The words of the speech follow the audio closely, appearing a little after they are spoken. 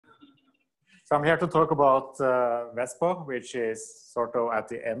So I'm here to talk about Vespa, which is sort of at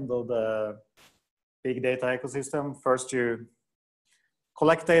the end of the big data ecosystem. First you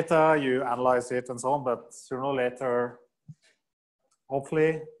collect data, you analyze it and so on, but sooner or later,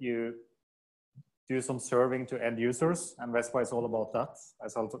 hopefully you do some serving to end users, and Vespa is all about that,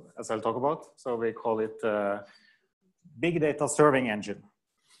 as I'll talk about. So we call it big data serving engine.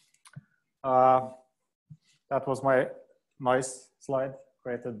 That was my nice slide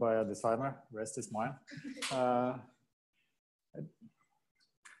created by a designer. The rest is mine.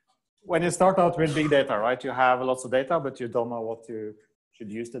 When you start out with big data, right, you have lots of data, but you don't know what you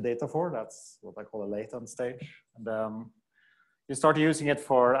should use the data for. That's what I call a latent stage. And you start using it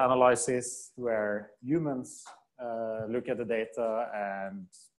for analysis where humans look at the data and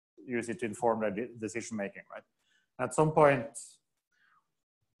use it to inform their decision making, right? At some point,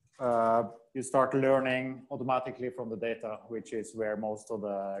 you start learning automatically from the data, which is where most of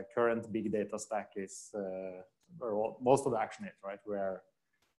the current big data stack is, or most of the action is, right? Where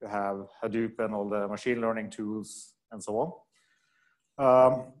you have Hadoop and all the machine learning tools and so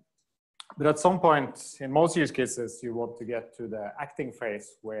on. But at some point, in most use cases, you want to get to the acting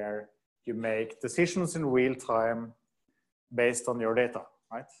phase where you make decisions in real time based on your data,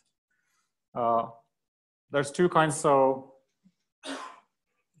 right? There's two kinds of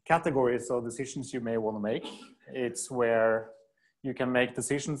categories of decisions you may want to make. It's where you can make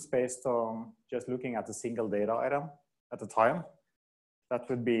decisions based on just looking at a single data item at a time. That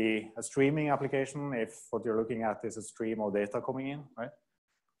would be a streaming application if what you're looking at is a stream of data coming in, right?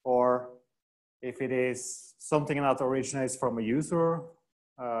 Or if it is something that originates from a user,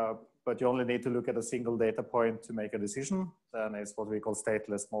 but you only need to look at a single data point to make a decision, then it's what we call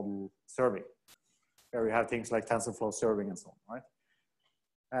stateless model serving, where we have things like TensorFlow serving and so on, right?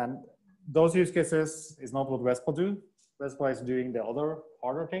 And those use cases is not what Vespa do. Vespa is doing the other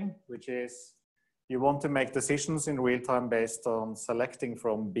harder thing, which is you want to make decisions in real time based on selecting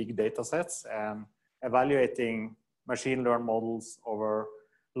from big data sets and evaluating machine learned models over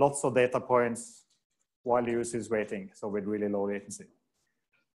lots of data points while the user is waiting, so with really low latency.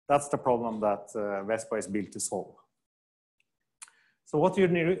 That's the problem that Vespa is built to solve. So what do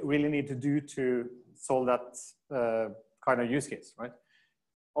you really need to do to solve that kind of use case, right?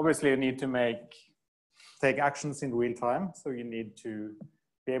 Obviously, you need to take actions in real time. So you need to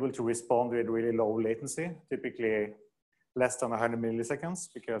be able to respond with really low latency, typically less than 100 milliseconds,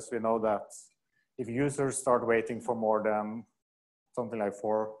 because we know that if users start waiting for more than something like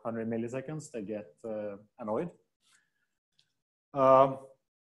 400 milliseconds, they get annoyed.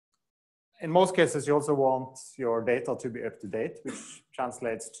 In most cases, you also want your data to be up to date, which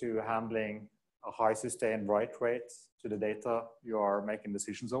translates to handling a high sustained write rate to the data you are making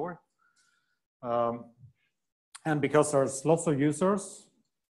decisions over. And because there's lots of users,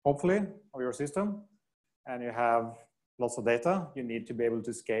 hopefully, of your system, and you have lots of data, you need to be able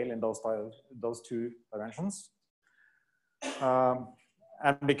to scale in those two dimensions.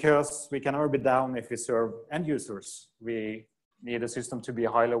 And because we can never be down if we serve end users, we need a system to be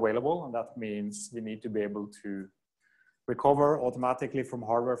highly available, and that means we need to be able to recover automatically from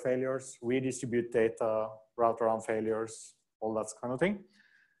hardware failures, redistribute data, route around failures, all that kind of thing.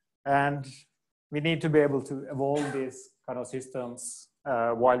 And we need to be able to evolve these kind of systems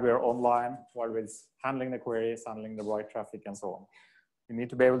while we're online, while we're handling the queries, handling the write traffic, and so on. We need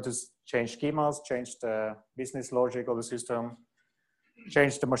to be able to change schemas, change the business logic of the system,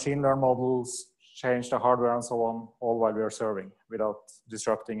 change the machine learning models, change the hardware, and so on, all while we are serving without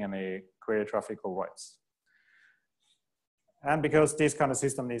disrupting any query traffic or writes. And because this kind of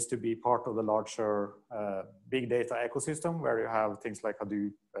system needs to be part of the larger big data ecosystem, where you have things like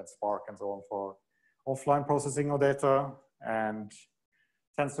Hadoop and Spark and so on for offline processing of data, and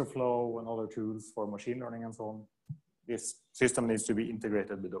TensorFlow and other tools for machine learning and so on, this system needs to be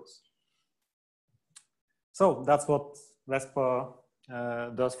integrated with those. So that's what Vespa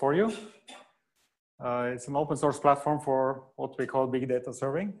does for you. It's an open source platform for what we call big data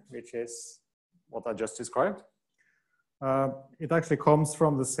serving, which is what I just described. It actually comes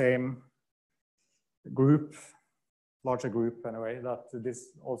from the same group, larger group anyway, that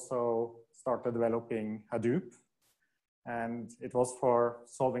this also started developing Hadoop. And it was for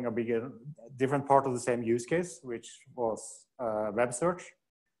solving a different part of the same use case, which was web search.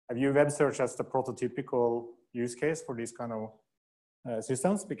 I view web search as the prototypical use case for these kind of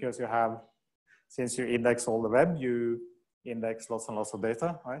systems, because you have, since you index all the web, you index lots and lots of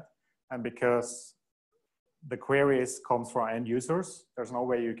data, right? And because the queries comes from end users, there's no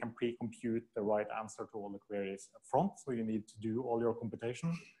way you can pre-compute the right answer to all the queries up front. So you need to do all your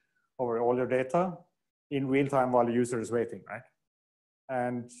computation over all your data in real time while the user is waiting, right?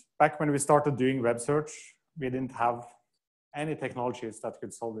 And back when we started doing web search, we didn't have any technologies that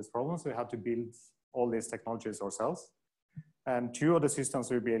could solve this problem. So we had to build all these technologies ourselves. And two of the systems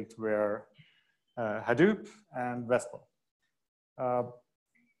we built were Hadoop and Vespa.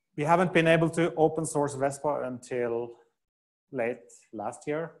 We haven't been able to open source Vespa until late last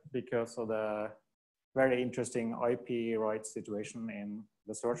year because of the very interesting IP rights situation in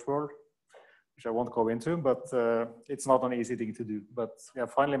the search world, which I won't go into, but it's not an easy thing to do. But we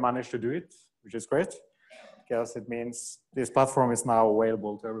have finally managed to do it, which is great, because it means this platform is now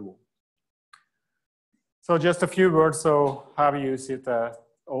available to everyone. So just a few words, so how we use it at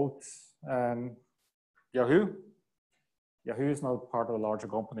Oat and Yahoo. Yahoo is now part of a larger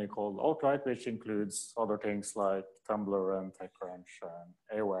company called Oat, right, which includes other things like Tumblr and TechCrunch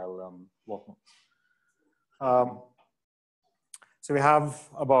and AOL and whatnot. So we have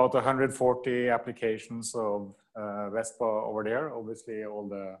about 140 applications of Vespa over there. Obviously, all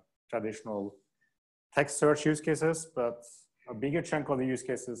the traditional text search use cases, but a bigger chunk of the use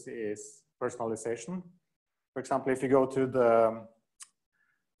cases is personalization. For example, if you go to the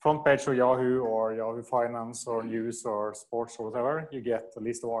front page of Yahoo or Yahoo Finance or News or Sports or whatever, you get a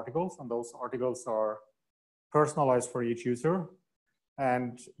list of articles, and those articles are personalized for each user.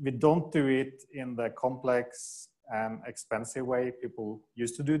 And we don't do it in the complex and expensive way people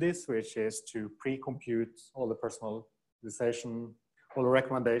used to do this, which is to pre-compute all the personalization, all the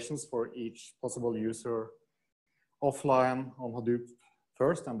recommendations for each possible user offline on Hadoop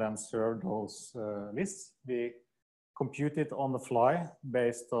first, and then serve those lists. We compute it on the fly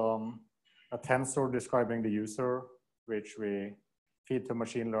based on a tensor describing the user, which we feed to a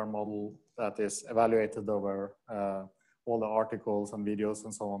machine learning model that is evaluated over all the articles and videos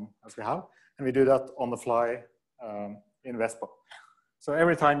and so on as we have. And we do that on the fly in Vespa. So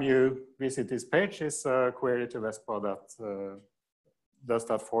every time you visit this page is a query to Vespa that does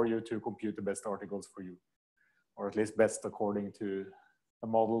that for you to compute the best articles for you, or at least best according to the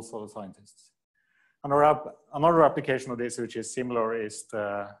models of the scientists. Another application of this, which is similar, is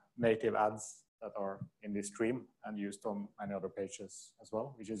the native ads that are in this stream and used on many other pages as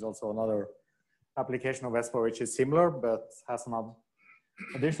well, which is also another application of Vespa, which is similar, but has an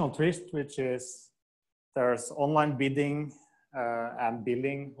additional twist, which is there's online bidding and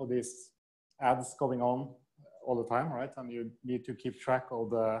billing of these ads going on all the time, right? And you need to keep track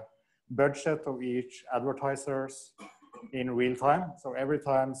of the budget of each advertisers in real time. So every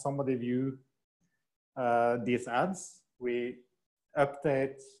time somebody views these ads, we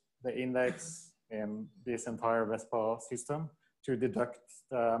update the index in this entire Vespa system to deduct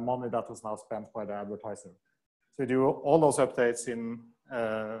the money that was now spent by the advertiser. So we do all those updates in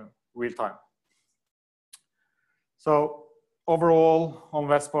real time. So overall on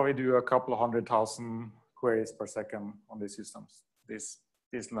Vespa, we do a couple of 100,000 queries per second on these systems. This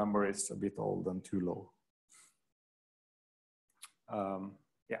number is a bit old and too low.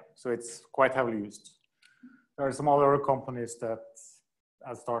 Yeah, so it's quite heavily used. There are some other companies that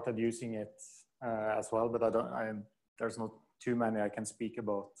have started using it as well, but there's not too many I can speak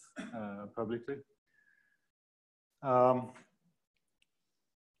about publicly.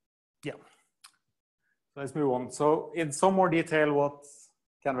 Yeah, so let's move on. So in some more detail, what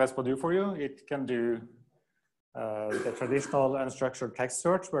can Vespa do for you? It can do the traditional unstructured text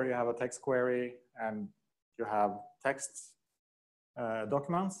search, where you have a text query and you have text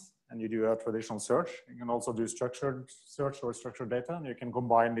documents, and you do a traditional search. You can also do structured search or structured data, and you can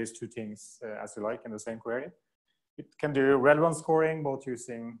combine these two things as you like in the same query. It can do relevance scoring, both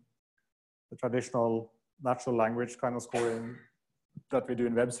using the traditional natural language kind of scoring that we do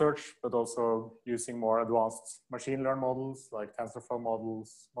in web search, but also using more advanced machine learning models like TensorFlow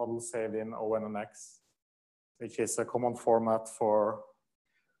models, models saved in ONNX, which is a common format for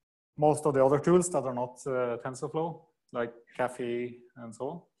most of the other tools that are not TensorFlow, like Caffe and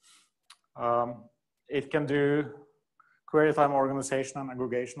so on. It can do query time organization and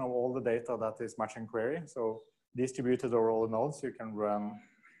aggregation of all the data that is matching query. So distributed over all the nodes, you can run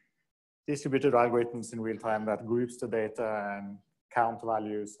distributed algorithms in real time that groups the data and count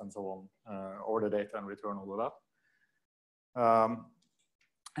values and so on over the data and return all of that.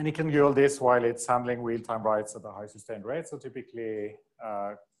 And it can do all this while it's handling real-time writes at a high sustained rate. So typically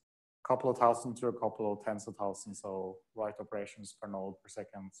a couple of thousand to a couple of tens of thousands of write operations per node per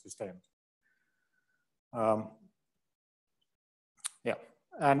second sustained. Yeah,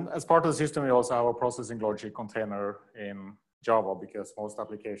 and as part of the system, we also have a processing logic container in Java, because most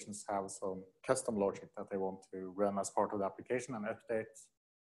applications have some custom logic that they want to run as part of the application and update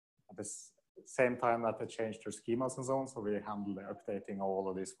at the same time that they change their schemas and so on. So we handle the updating of all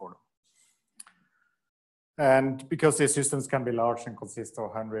of this for And because these systems can be large and consist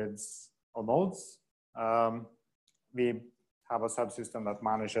of hundreds of nodes, we have a subsystem that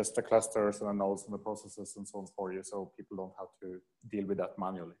manages the clusters and the nodes and the processes and so on for you, so people don't have to deal with that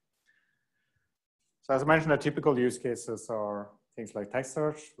manually. So as I mentioned, the typical use cases are things like text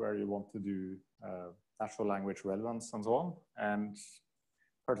search, where you want to do natural language relevance and so on, and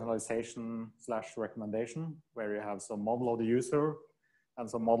personalization / recommendation, where you have some model of the user and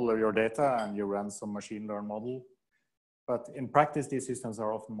some model of your data, and you run some machine learn model. But in practice, these systems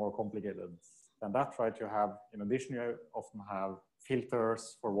are often more complicated than that, right? You have, in addition, you often have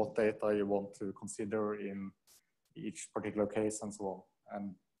filters for what data you want to consider in each particular case and so on.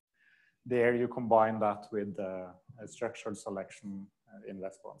 And there you combine that with a structured selection in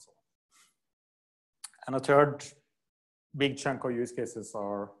Vespa and so on. And a third big chunk of use cases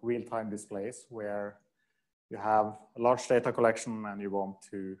are real-time displays, where you have a large data collection and you want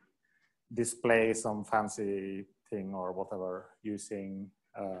to display some fancy thing or whatever using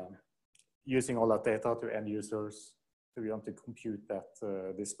all that data to end users. So you want to compute that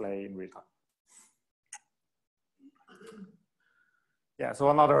display in real time. Yeah, so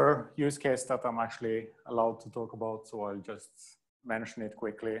another use case that I'm actually allowed to talk about, so I'll just mention it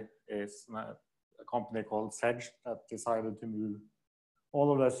quickly, is a company called Sedge that decided to move all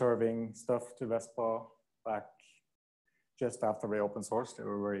of their serving stuff to Vespa back just after they open sourced. They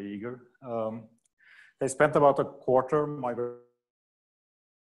were very eager. They spent about a quarter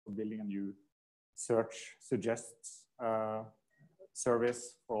building a new search suggests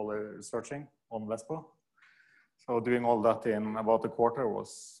service for all the searching on Vespa. So doing all that in about a quarter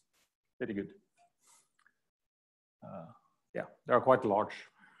was pretty good. Yeah, they are quite large,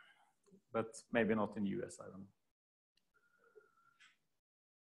 but maybe not in the US, I don't know.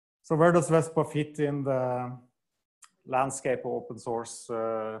 So where does Vespa fit in the landscape of open source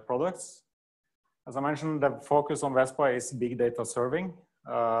products? As I mentioned, the focus on Vespa is big data serving.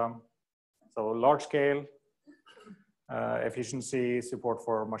 So large scale, efficiency, support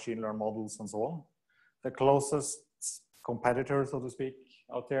for machine learning models and so on. The closest competitor, so to speak,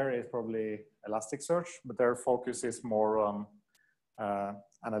 out there is probably Elasticsearch, but their focus is more on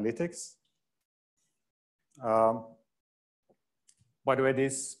analytics. By the way,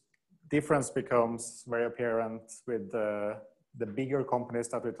 this difference becomes very apparent with the bigger companies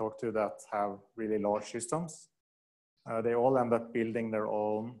that we talk to that have really large systems. They all end up building their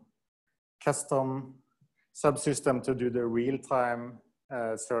own custom subsystem to do the real-time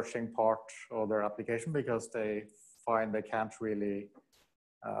searching part of their application, because they find they can't really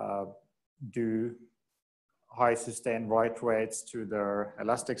do high sustained write rates to their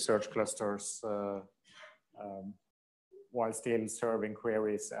Elasticsearch clusters while still serving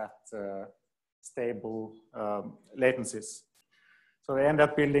queries at stable latencies. So they end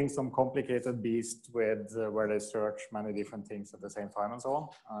up building some complicated beast with where they search many different things at the same time and so on.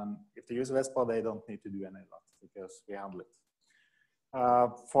 And if they use Vespa, they don't need to do any of that because we handle it.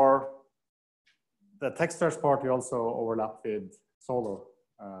 For the text search part, we also overlap with Solo,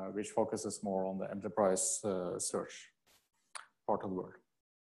 which focuses more on the enterprise search part of the world.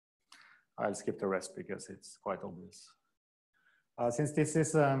 I'll skip the rest because it's quite obvious. Since this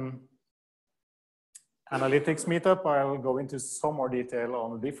is analytics meetup, I'll go into some more detail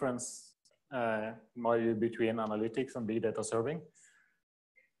on the difference between analytics and big data serving.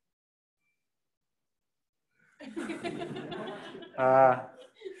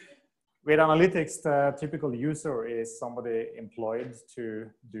 With analytics, the typical user is somebody employed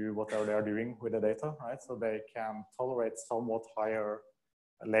to do whatever they are doing with the data, right? So they can tolerate somewhat higher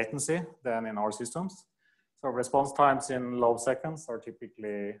latency than in our systems. So response times in low seconds are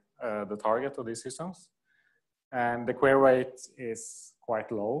typically the target of these systems. And the query rate is quite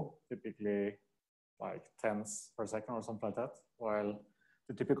low, typically like tens per second or something like that, while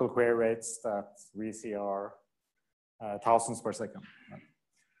the typical query rates that we see are thousands per second.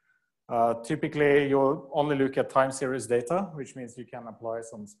 Typically, you'll only look at time series data, which means you can apply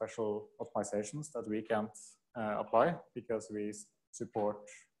some special optimizations that we can't apply because we support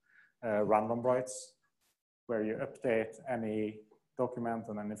random writes, where you update any document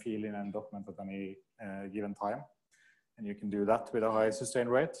and any field in any document at any given time. And you can do that with a high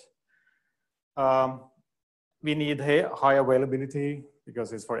sustained rate. We need high availability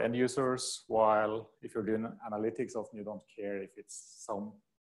because it's for end users, while if you're doing analytics, often you don't care if it's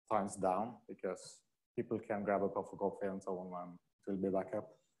sometimes down because people can grab a cup of coffee and so on and it will be back up.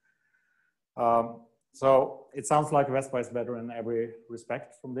 So it sounds like Vespa is better in every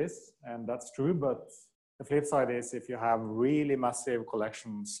respect from this, and that's true, but the flip side is if you have really massive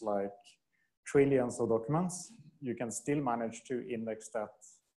collections like trillions of documents, you can still manage to index that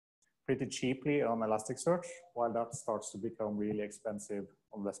pretty cheaply on Elasticsearch, while that starts to become really expensive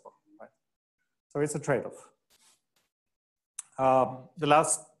on Vespa, right? So it's a trade-off. The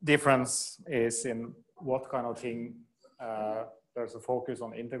last difference is in what kind of thing there's a focus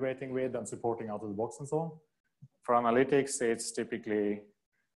on integrating with and supporting out of the box and so on. For analytics, it's typically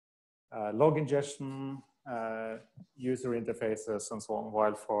log ingestion, user interfaces, and so on,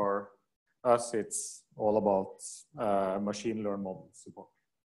 while for us, it's all about machine learned model support.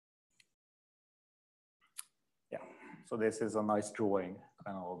 Yeah, so this is a nice drawing,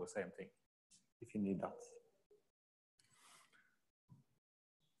 kind of all the same thing, if you need that.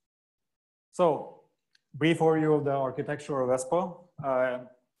 So, brief overview of the architecture of Vespa.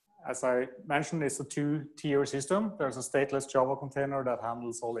 As I mentioned, it's a two-tier system. There's a stateless Java container that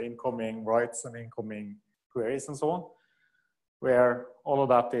handles all incoming writes and incoming queries and so on, where all of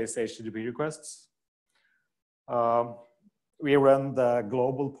that is HTTP requests. We run the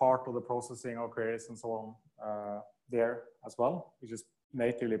global part of the processing of queries and so on there as well, which is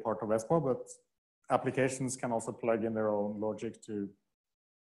natively part of Vespa, but applications can also plug in their own logic to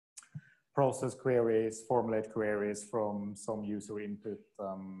process queries, formulate queries from some user input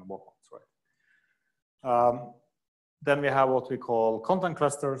and whatnot, right? Then we have what we call content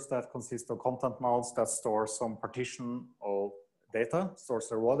clusters that consist of content nodes that store some partition of data, stores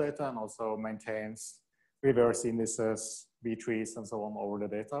the raw data, and also maintains reverse indices, B-trees, and so on over the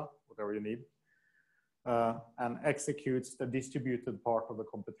data, whatever you need, and executes the distributed part of the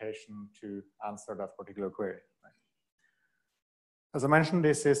computation to answer that particular query. Right? As I mentioned,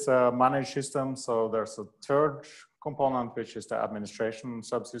 this is a managed system, so there's a third component, which is the administration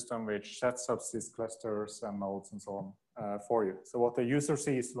subsystem, which sets up these clusters and nodes and so on for you. So what the user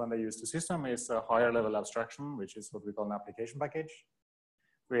sees when they use the system is a higher level abstraction, which is what we call an application package,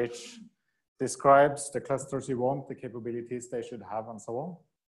 which describes the clusters you want, the capabilities they should have, and so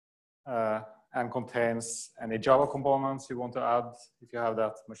on, and contains any Java components you want to add, if you have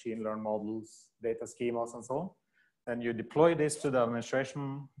that, machine learned models, data schemas, and so on. Then you deploy this to the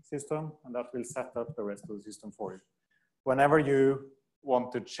administration system, and that will set up the rest of the system for you. Whenever you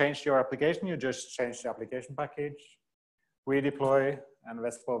want to change your application, you just change the application package, redeploy, and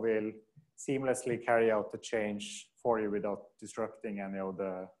Vespa will seamlessly carry out the change for you without disrupting any of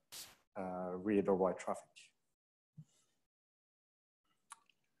the read or write traffic.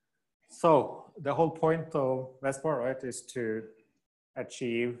 So the whole point of Vespa, right, is to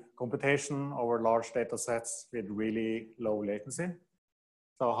achieve computation over large data sets with really low latency.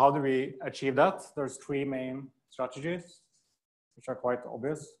 So how do we achieve that? There's three main strategies, which are quite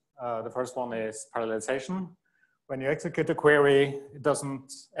obvious. The first one is parallelization. When you execute a query, it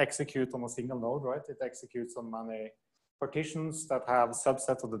doesn't execute on a single node, right? It executes on many partitions that have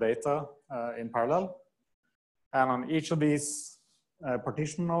subsets of the data in parallel. And on each of these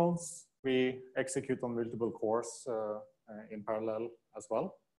partition nodes, we execute on multiple cores in parallel as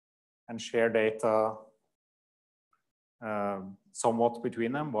well, and share data somewhat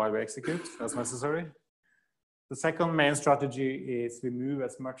between them while we execute as necessary. The second main strategy is we move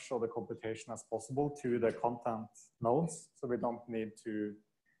as much of the computation as possible to the content nodes, so we don't need to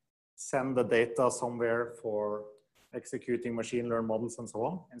send the data somewhere for executing machine learned models and so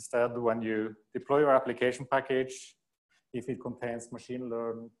on. Instead, when you deploy your application package, if it contains machine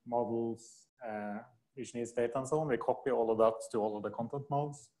learned models, which needs data and so on, we copy all of that to all of the content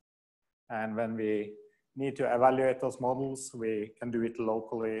nodes. And when we need to evaluate those models, we can do it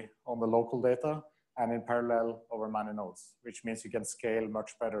locally on the local data and in parallel over many nodes, which means you can scale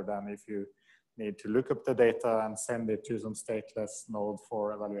much better than if you need to look up the data and send it to some stateless node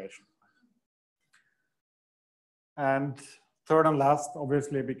for evaluation. And third and last,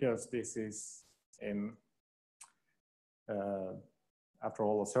 obviously, because this is in, after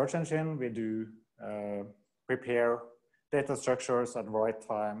all, a search engine, we do prepare data structures at the right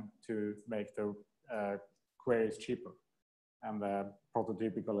time to make the queries cheaper. And the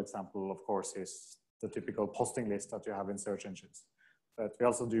prototypical example, of course, is the typical posting list that you have in search engines. But we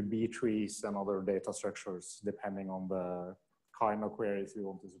also do B trees and other data structures depending on the kind of queries you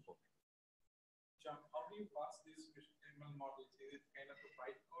want to support. John, how do you pass these ML models? Is it kind of a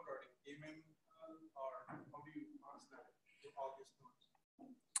bytecode or a KML, or how do you pass that to all these nodes?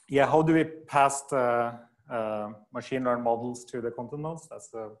 Yeah, how do we pass the machine learned models to the content nodes?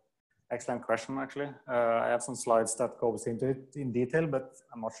 That's an excellent question, actually. I have some slides that goes into it in detail, but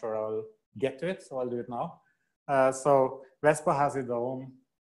I'm not sure I'll get to it, so I'll do it now. So Vespa has its own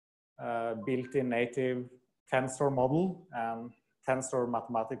built-in native tensor model and tensor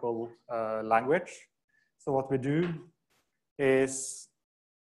mathematical language. So what we do is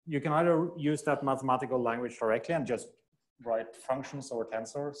you can either use that mathematical language directly and just write functions or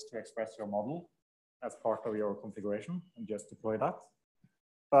tensors to express your model as part of your configuration and just deploy that.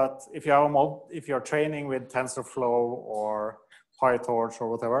 But if you have a mod, if you're training with TensorFlow or PyTorch or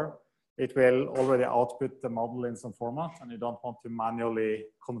whatever, it will already output the model in some format, and you don't want to manually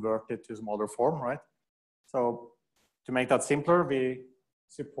convert it to some other form, right? So to make that simpler, we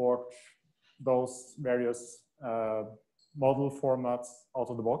support those various model formats out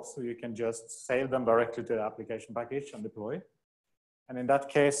of the box, so you can just save them directly to the application package and deploy. And in that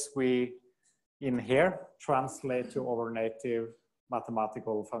case, we in here translate to our native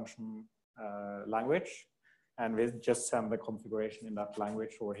mathematical function language, and we just send the configuration in that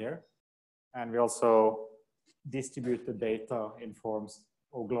language over here. And we also distribute the data in forms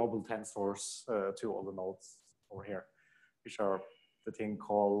of global tensors to all the nodes over here, which are the thing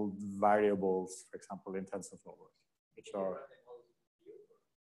called variables, for example, in TensorFlow, which are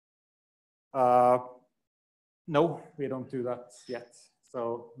no, we don't do that yet.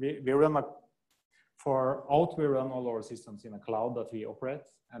 So we run we run all our systems in a cloud that we operate,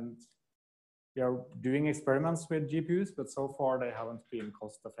 and we are doing experiments with GPUs, but so far they haven't been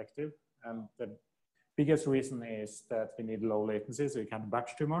cost effective. And the biggest reason is that we need low latency, so you can't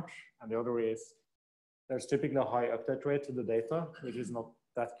batch too much. And the other is there's typically a high update rate to the data, which is not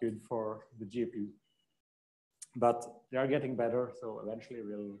that good for the GPU. But they are getting better, so eventually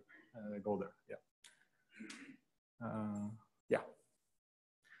we'll go there. Yeah. Yeah.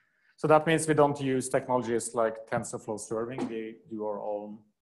 So that means we don't use technologies like TensorFlow serving. We do our own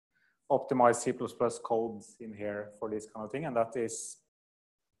optimized C++ codes in here for this kind of thing. And that is,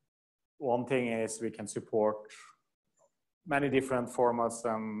 one thing is we can support many different formats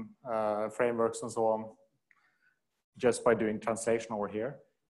and frameworks and so on just by doing translation over here.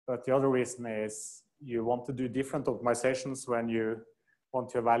 But the other reason is you want to do different optimizations when you want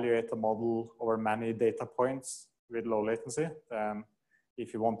to evaluate a model over many data points with low latency than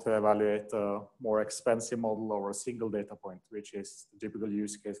if you want to evaluate a more expensive model over a single data point, which is the typical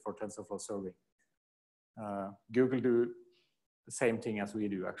use case for TensorFlow serving. Google do the same thing as we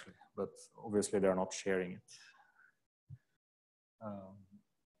do, actually, but obviously they're not sharing it.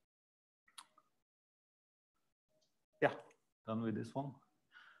 Yeah, done with this one.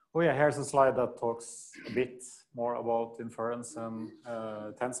 Oh yeah, here's a slide that talks a bit more about inference and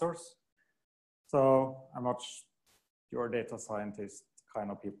tensors. So I'm not your data scientist kind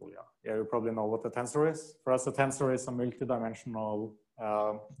of people, yeah. Yeah, you probably know what a tensor is. For us, a tensor is a multi-dimensional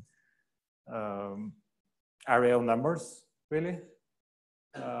array of numbers, really.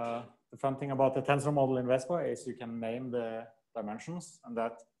 The fun thing about the tensor model in Vespa is you can name the dimensions, and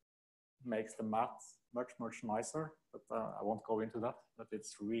that makes the math much, much nicer. But I won't go into that, but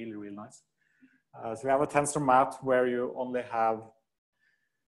it's really, really nice. So we have a tensor math where you only have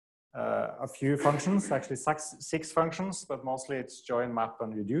a few functions, actually six functions, but mostly it's join, map,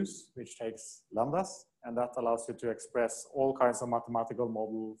 and reduce, which takes lambdas, and that allows you to express all kinds of mathematical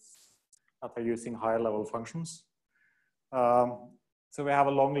models that are using higher level functions. So we have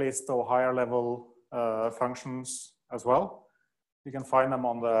a long list of higher level functions as well. You can find them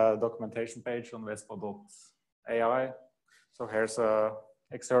on the documentation page on vespa.ai. So here's an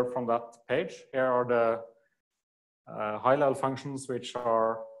excerpt from that page. Here are the high level functions, which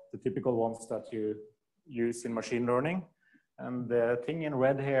are the typical ones that you use in machine learning. And the thing in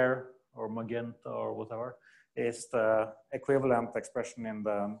red here, or magenta or whatever, is the equivalent expression in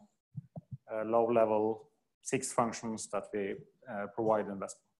the low-level 6 functions that we provide in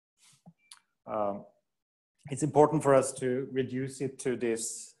Vespa. It's important for us to reduce it to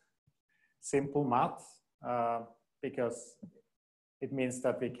this simple math because it means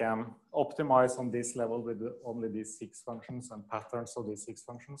that we can optimize on this level with only these 6 functions and patterns of these 6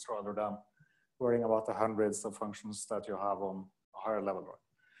 functions rather than worrying about the hundreds of functions that you have on a higher level. Right?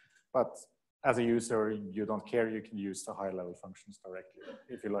 But as a user, you don't care. You can use the high level functions directly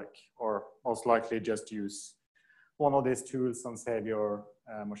if you like, or most likely just use one of these tools and save your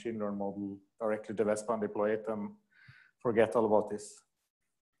machine learning model directly to Vespa and deploy it and forget all about this.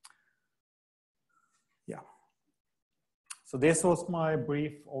 Yeah. So this was my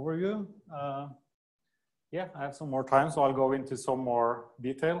brief overview. Yeah, I have some more time, so I'll go into some more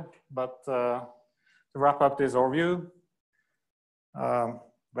detail. But to wrap up this overview,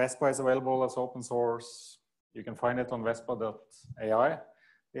 Vespa is available as open source. You can find it on vespa.ai.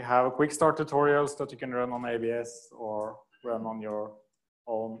 We have quick start tutorials that you can run on ABS or run on your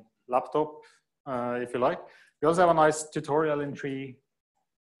own laptop if you like. We also have a nice tutorial in 3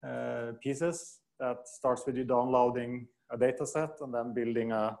 pieces that starts with you downloading a data set and then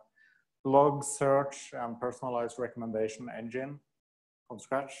building a blog search and personalized recommendation engine from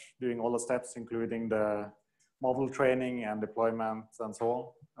scratch, doing all the steps, including the model training and deployment and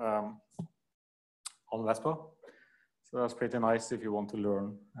so on Vespa. So that's pretty nice if you want to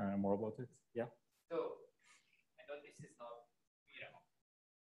learn more about it. Yeah. So I know this is not,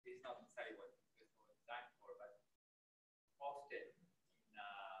 this is not necessarily what Vespa was designed for, but often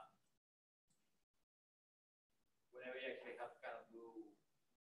whenever you actually have to kind of do these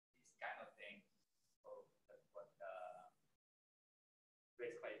kind of things, so that's what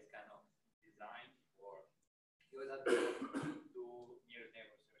Vespa is kind of designed for. You always have to do nearest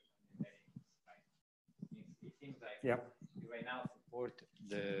neighbor search on the embeddings, right? It seems like you right now support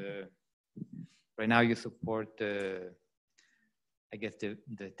the. Right now you support the, I guess the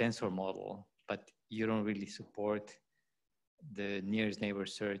tensor model, but you don't really support the nearest neighbor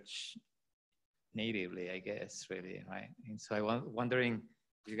search natively, I guess, really, right? And so I'm wondering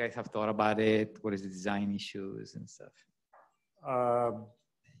if you guys have thought about it, what is the design issues and stuff?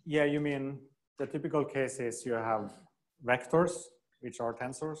 Yeah, you mean the typical case is you have vectors, which are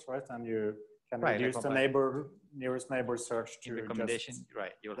tensors, right? And you can reduce the nearest neighbor search to recommendation, just,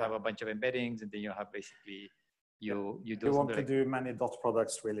 right? You'll have a bunch of embeddings, and then you have basically you want to do many dot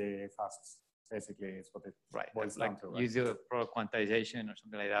products really fast. Basically, is what it boils down to. Right? Use your product quantization or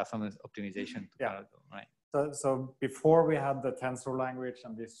something like that, some optimization to kind of do, right? So before we had the tensor language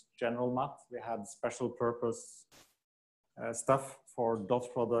and this general math, we had special purpose stuff for dot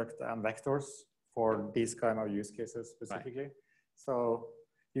product and vectors for these kind of use cases specifically. Right. So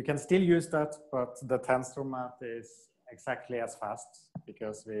you can still use that, but the tensor math is exactly as fast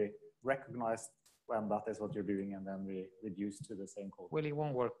because we recognize when that is what you're doing, and then we reduce to the same code. Well, it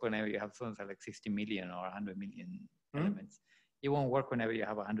won't work whenever you have something like 60 million or 100 million elements. It won't work whenever you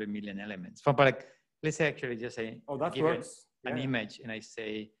have 100 million elements. But like, let's say actually just say, give works. An image, and I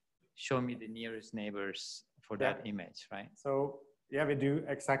say, show me the nearest neighbors for that image, right? So yeah, we do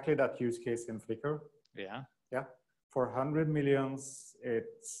exactly that use case in Flickr. Yeah. Yeah. For 100 millions,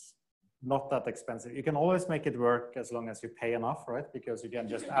 it's not that expensive. You can always make it work as long as you pay enough, right? Because you can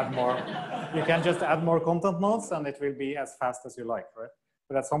just add more. You can just add more content nodes, and it will be as fast as you like, right?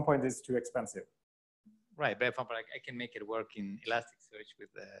 But at some point, it's too expensive. Right, but I can make it work in Elasticsearch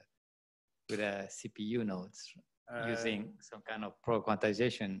with a CPU nodes using some kind of pro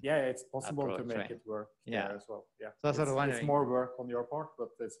quantization. Yeah, it's possible to make it work there as well. Yeah, so sort of it's more work on your part, but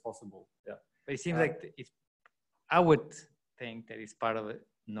it's possible. Yeah, but it seems like it's. I would think that it's part of a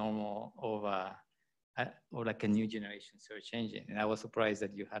normal or like a new generation search engine, and I was surprised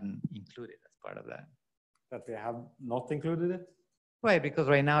that you hadn't included as part of that. That we have not included it. Right, because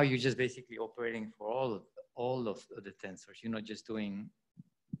right now you're just basically operating for all of the tensors. You're not just doing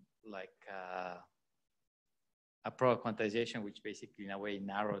like a product quantization, which basically in a way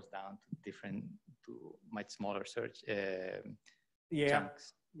narrows down to much smaller search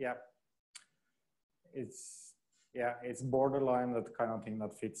chunks. Yeah. It's borderline that kind of thing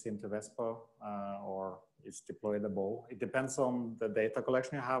that fits into Vespa or is deployable. It depends on the data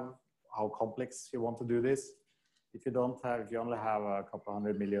collection you have, how complex you want to do this. If you only have a couple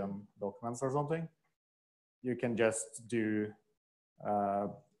 100 million documents or something, you can just do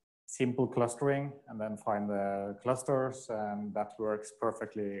simple clustering and then find the clusters, and that works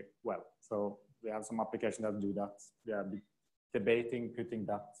perfectly well. So we have some applications that do that. We are debating putting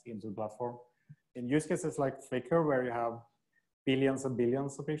that into the platform. In use cases like Flickr, where you have billions and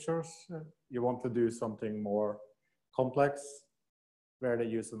billions of pictures, you want to do something more complex, where they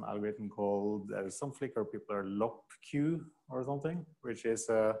use an algorithm called, some Flickr people are LOPQ or something, which is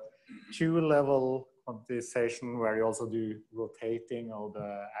a two-level quantization where you also do rotating of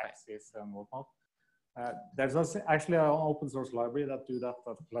the axis and whatnot. There's also actually an open source library that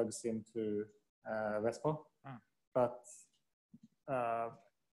plugs into Vespa, but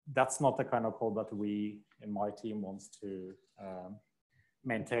that's not the kind of code that we in my team wants to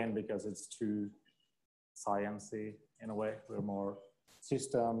maintain because it's too sciencey in a way. We're more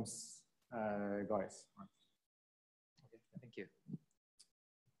systems guys. Okay, thank you.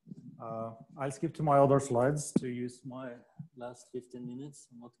 I'll skip to my other slides to use my last 15 minutes.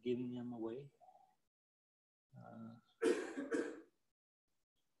 I'm not giving them away.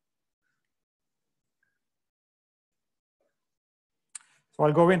 So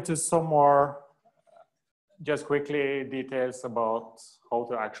I'll go into some more, just quickly, details about how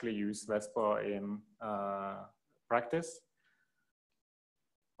to actually use Vespa in practice.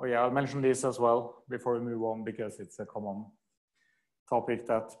 Oh yeah, I'll mention this as well before we move on because it's a common topic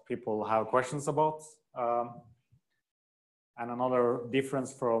that people have questions about. And another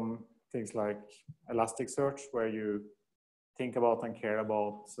difference from things like Elasticsearch, where you think about and care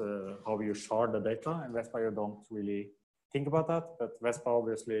about how you shard the data. In Vespa, you don't really think about that, but Vespa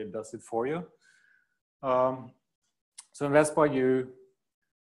obviously does it for you. So in Vespa, you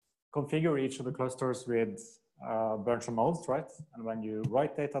configure each of the clusters with a bunch of nodes, right? And when you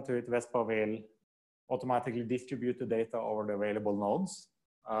write data to it, Vespa will automatically distribute the data over the available nodes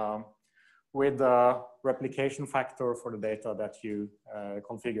with a replication factor for the data that you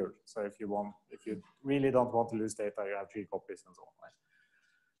configured. So if you really don't want to lose data, you have 3 copies and so on. Right?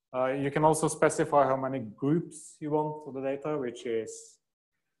 You can also specify how many groups you want of the data, which is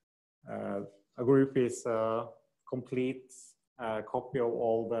a group is a complete copy of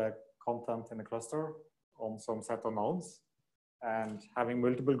all the content in the cluster on some set of nodes. And having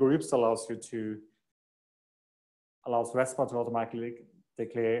multiple groups allows Vespa to automatically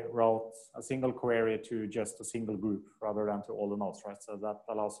route a single query to just a single group rather than to all the nodes, right? So that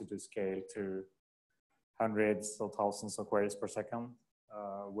allows you to scale to hundreds or thousands of queries per second,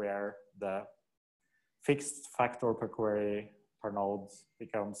 where the fixed factor per query per node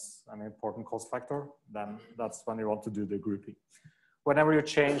becomes an important cost factor. Then that's when you want to do the grouping. Whenever you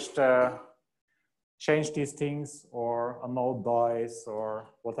change these things, or a node dies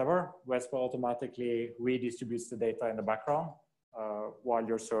or whatever, Vespa automatically redistributes the data in the background while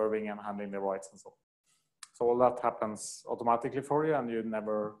you're serving and handling the writes and so on. So all that happens automatically for you, and you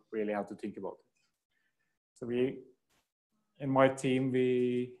never really have to think about it. So in my team,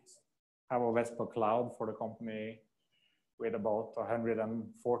 we have a Vespa cloud for the company with about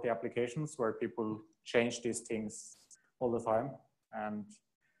 140 applications where people change these things all the time. And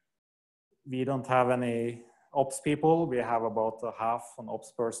we don't have any ops people. We have about half an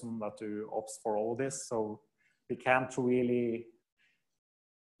ops person that do ops for all this. So we can't really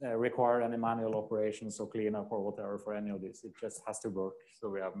require any manual operations or cleanup or whatever for any of this. It just has to work. So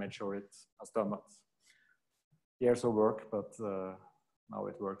we have made sure it has done that. Years of work, but now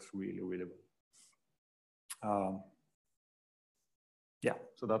it works really, really well. Yeah,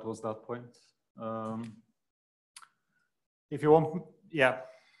 so that was that point. If you want,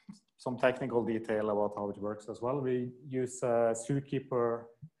 some technical detail about how it works as well. We use a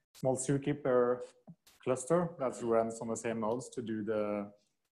small zookeeper cluster that runs on the same nodes to do to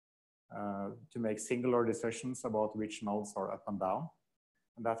make singular decisions about which nodes are up and down.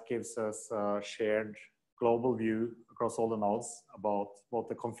 And that gives us a shared global view across all the nodes about both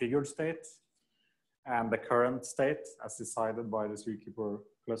the configured state and the current state as decided by the zookeeper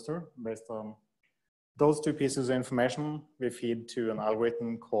cluster. Based on those 2 pieces of information, we feed to an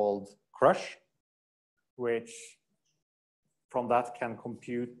algorithm called Crush, which from that can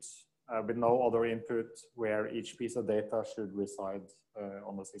compute with no other input where each piece of data should reside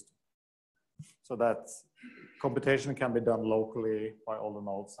on the system. So that computation can be done locally by all the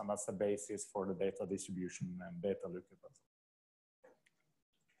nodes, and that's the basis for the data distribution and data lookup.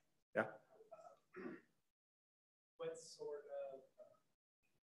 Yeah. What sort of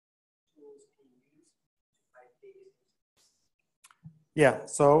tools do you use to find data? Yeah,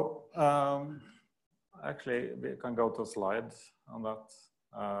 so actually we can go to a slide on that.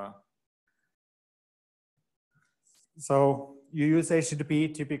 So you use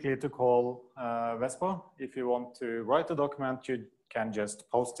HTTP typically to call Vespa. If you want to write a document, you can just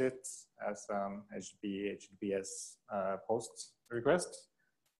post it as an HTTPS post request.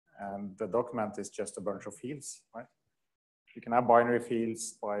 And the document is just a bunch of fields, right? You can have binary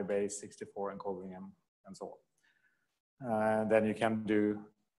fields by base 64 encoding them and so on. Then you can do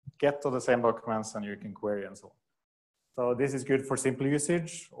get to the same documents and you can query and so on. So this is good for simple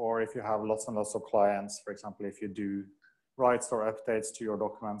usage, or if you have lots and lots of clients, for example, if you do writes or updates to your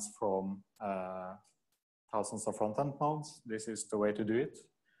documents from thousands of front-end nodes, this is the way to do it.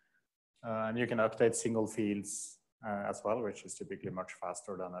 And you can update single fields as well, which is typically much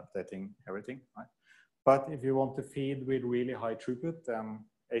faster than updating everything, right? But if you want to feed with really high throughput, then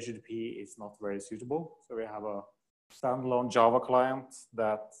HTTP is not very suitable. So we have a standalone Java client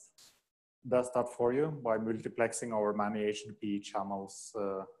that does that for you by multiplexing over many HTTP channels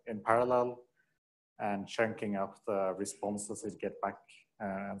in parallel and chunking up the responses it gets back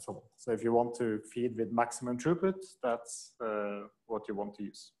and so on. So if you want to feed with maximum throughput, that's what you want to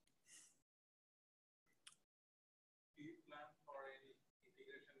use. Do you plan for any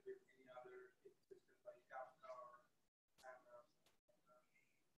integration with any other systems like Kafka or Pandas?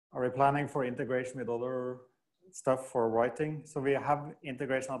 Are we planning for integration with other stuff for writing? So we have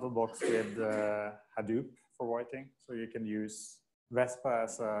integration out of the box with Hadoop for writing. So you can use Vespa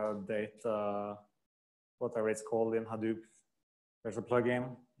as a data, whatever it's called in Hadoop. There's a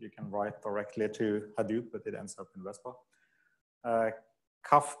plugin. You can write directly to Hadoop, but it ends up in Vespa.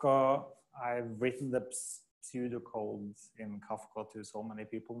 Kafka, I've written the pseudocode in Kafka to so many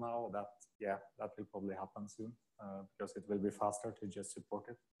people now that, yeah, that will probably happen soon because it will be faster to just support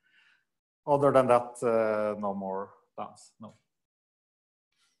it. Other than that, no more plans, no.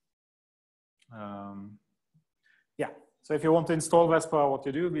 Yeah, so if you want to install Vespa, what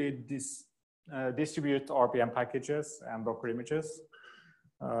you do, we distribute RPM packages and Docker images.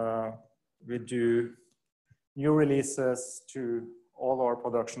 We do new releases to all our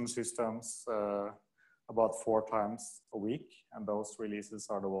production systems about 4 times a week, and those releases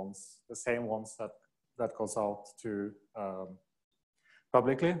are the same ones that goes out to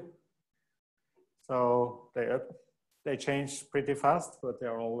publicly. So they change pretty fast, but they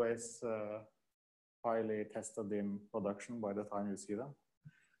are always highly tested in production by the time you see them.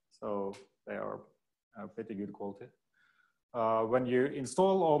 So they are pretty good quality. When you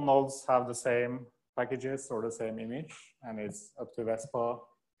install, all nodes have the same packages or the same image, and it's up to Vespa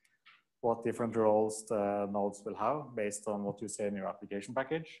what different roles the nodes will have based on what you say in your application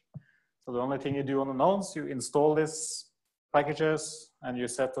package. So the only thing you do on the nodes, you install these packages and you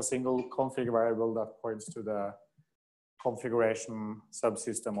set a single config variable that points to the configuration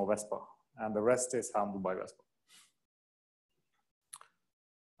subsystem of Vespa, and the rest is handled by Vespa.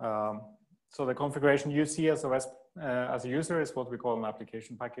 So the configuration you see as a user is what we call an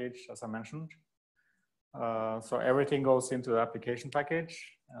application package, as I mentioned. So everything goes into the application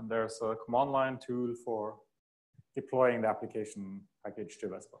package, and there's a command line tool for deploying the application package to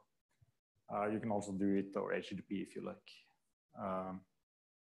Vespa. You can also do it over HTTP if you like.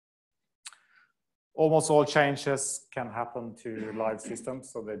 Almost all changes can happen to live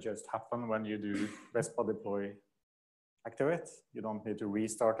systems, so they just happen when you do Vespa deploy activate. You don't need to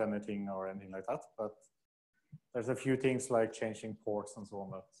restart anything or anything like that, but there's a few things like changing ports and so on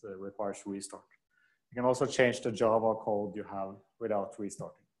that requires restart. You can also change the Java code you have without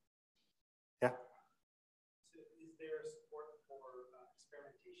restarting. Yeah? So is there support for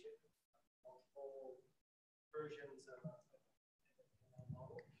experimentation, multiple versions of a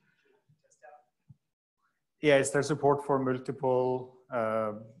model to test out? Yeah, is there support for multiple,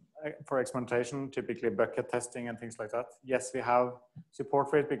 for experimentation, typically bucket testing and things like that? Yes, we have support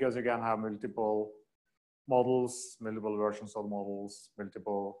for it because you can have multiple models, multiple versions of models,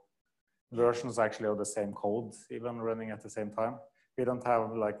 multiple versions actually of the same code even running at the same time. We don't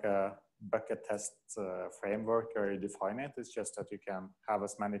have like a bucket test framework where you define it. It's just that you can have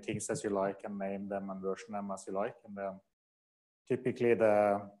as many things as you like and name them and version them as you like. And then typically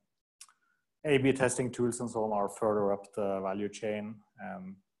the A/B testing tools and so on are further up the value chain,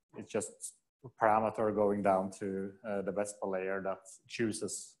 and it's just a parameter going down to the Vespa layer that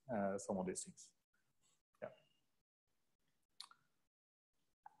chooses some of these things. Yeah.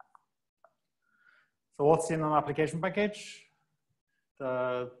 So what's in an application package?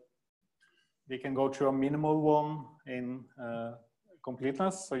 We can go through a minimal one in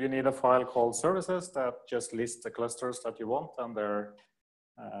completeness. So you need a file called services that just lists the clusters that you want and their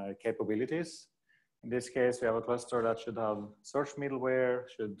capabilities. In this case, we have a cluster that should have search middleware,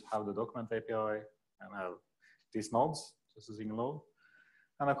 should have the document API, and have these nodes, just a single node.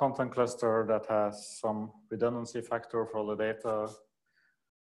 And a content cluster that has some redundancy factor for all the data,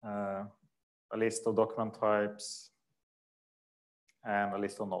 a list of document types, and a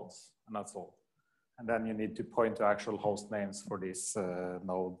list of nodes, and that's all. And then you need to point to actual host names for these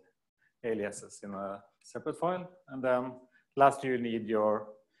node aliases in a separate file. And then lastly, you need your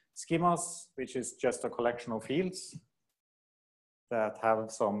schemas, which is just a collection of fields that have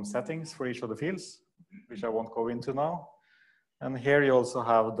some settings for each of the fields, which I won't go into now. And here you also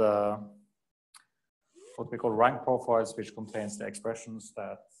have the what we call rank profiles, which contains the expressions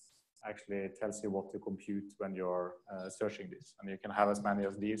that actually tells you what to compute when you're searching this. And you can have as many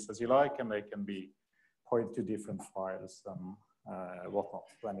of these as you like, and they can be point to different files and whatnot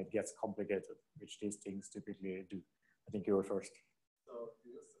when it gets complicated, which these things typically do. I think you were first. So do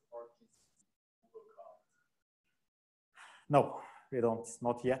you support Google Cloud? No, we don't,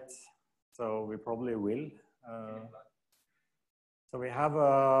 not yet. So we probably will. So we have,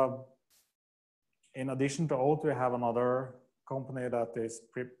 in addition to Oat, we have another company that is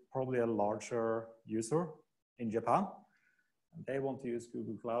probably a larger user in Japan. They want to use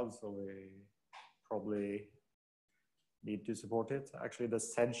Google Cloud, so we probably need to support it. Actually, the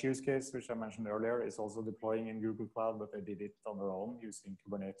Sense use case, which I mentioned earlier, is also deploying in Google Cloud, but they did it on their own using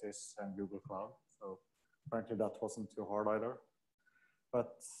Kubernetes and Google Cloud. So apparently that wasn't too hard either.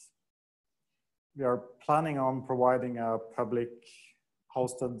 But we are planning on providing a public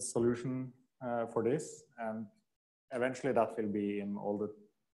hosted solution for this. And eventually that will be in all the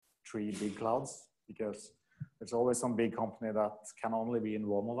 3 big clouds, because there's always some big company that can only be in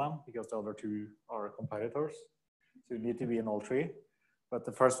one of them because the other 2 are competitors. So you need to be in all 3. But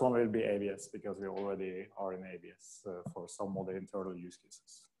the first one will be AWS because we already are in AWS for some of the internal use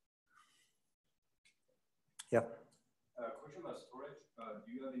cases. Yeah. Question about storage. Do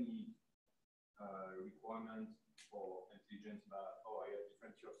you have any requirement for intelligence about, oh, I have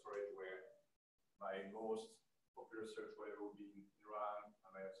different tier of storage where my most popular search whatever will be in RAM, I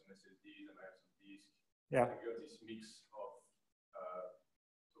might have some SSDs, I might have some disk. Yeah. You have this mix of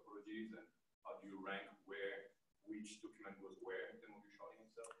topologies, and how do you rank which document goes where in terms of your sharding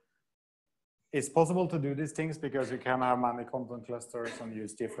and stuff? It's possible to do these things because you can have many content clusters and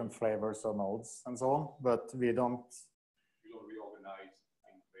use different flavors of nodes and so on, but we don't. You don't reorganize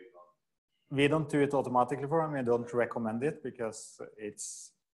things based on. We don't do it automatically for them. We don't recommend it because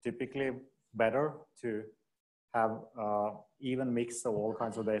it's typically better to have even mix of all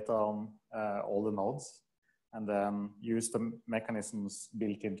kinds of data on all the nodes, and then use the mechanisms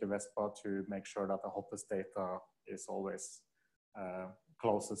built into Vespa to make sure that the hottest data is always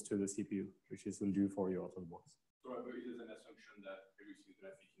closest to the CPU, which it will do for you out of the box. So is it an assumption that everything is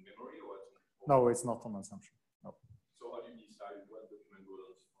going to fit in memory, or it's no, it's not an assumption. No. So how do you decide what document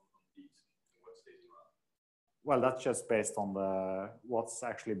goes on disk and what stays in RAM? Well, that's just based on what's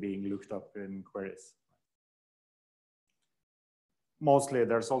actually being looked up in queries. Mostly,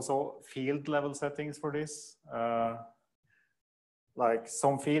 there's also field level settings for this. Like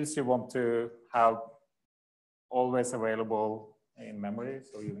some fields you want to have always available in memory,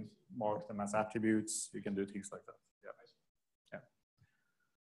 so you mark them as attributes. You can do things like that. Yeah.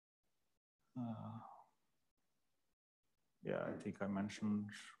 Yeah. Yeah, I think I mentioned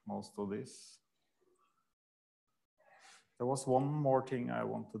most of this. There was one more thing I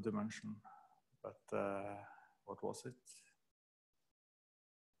wanted to mention, but what was it?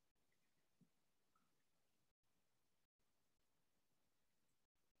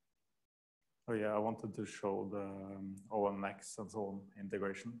 Oh yeah, I wanted to show the OMX and so on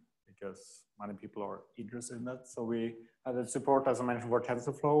integration because many people are interested in that. So we added support, as I mentioned, for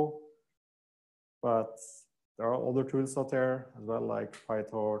TensorFlow, but there are other tools out there as well, like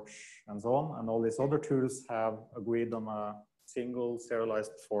PyTorch and so on. And all these other tools have agreed on a single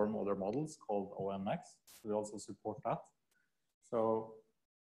serialized form of their models called OMX. We also support that. So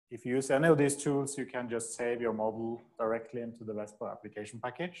if you use any of these tools, you can just save your model directly into the Vespa application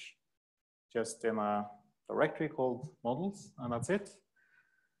package, just in a directory called models, and that's it.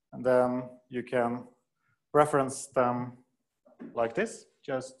 And then you can reference them like this,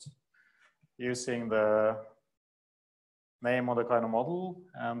 just using the name of the kind of model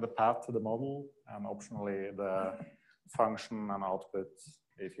and the path to the model, and optionally the function and output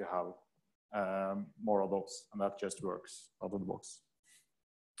if you have more of those, and that just works out of the box.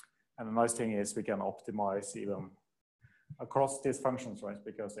 And the nice thing is we can optimize even across these functions, right?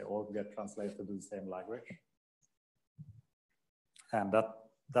 Because they all get translated to the same language. And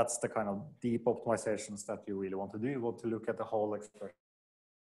that's the kind of deep optimizations that you really want to do. You want to look at the whole expression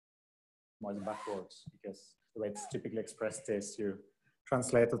backwards, because the way it's typically expressed is you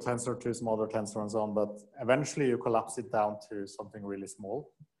translate the tensor to some other tensor and so on, but eventually you collapse it down to something really small.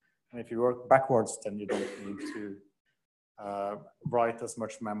 And if you work backwards, then you don't need to write as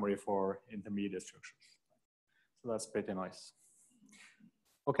much memory for intermediate structures. So that's pretty nice.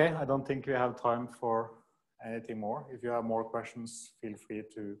 Okay, I don't think we have time for anything more. If you have more questions, feel free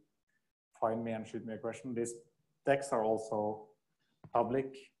to find me and shoot me a question. These decks are also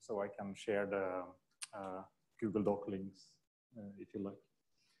public, so I can share the Google Doc links if you like.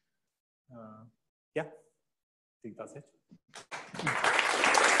 Yeah, I think that's it.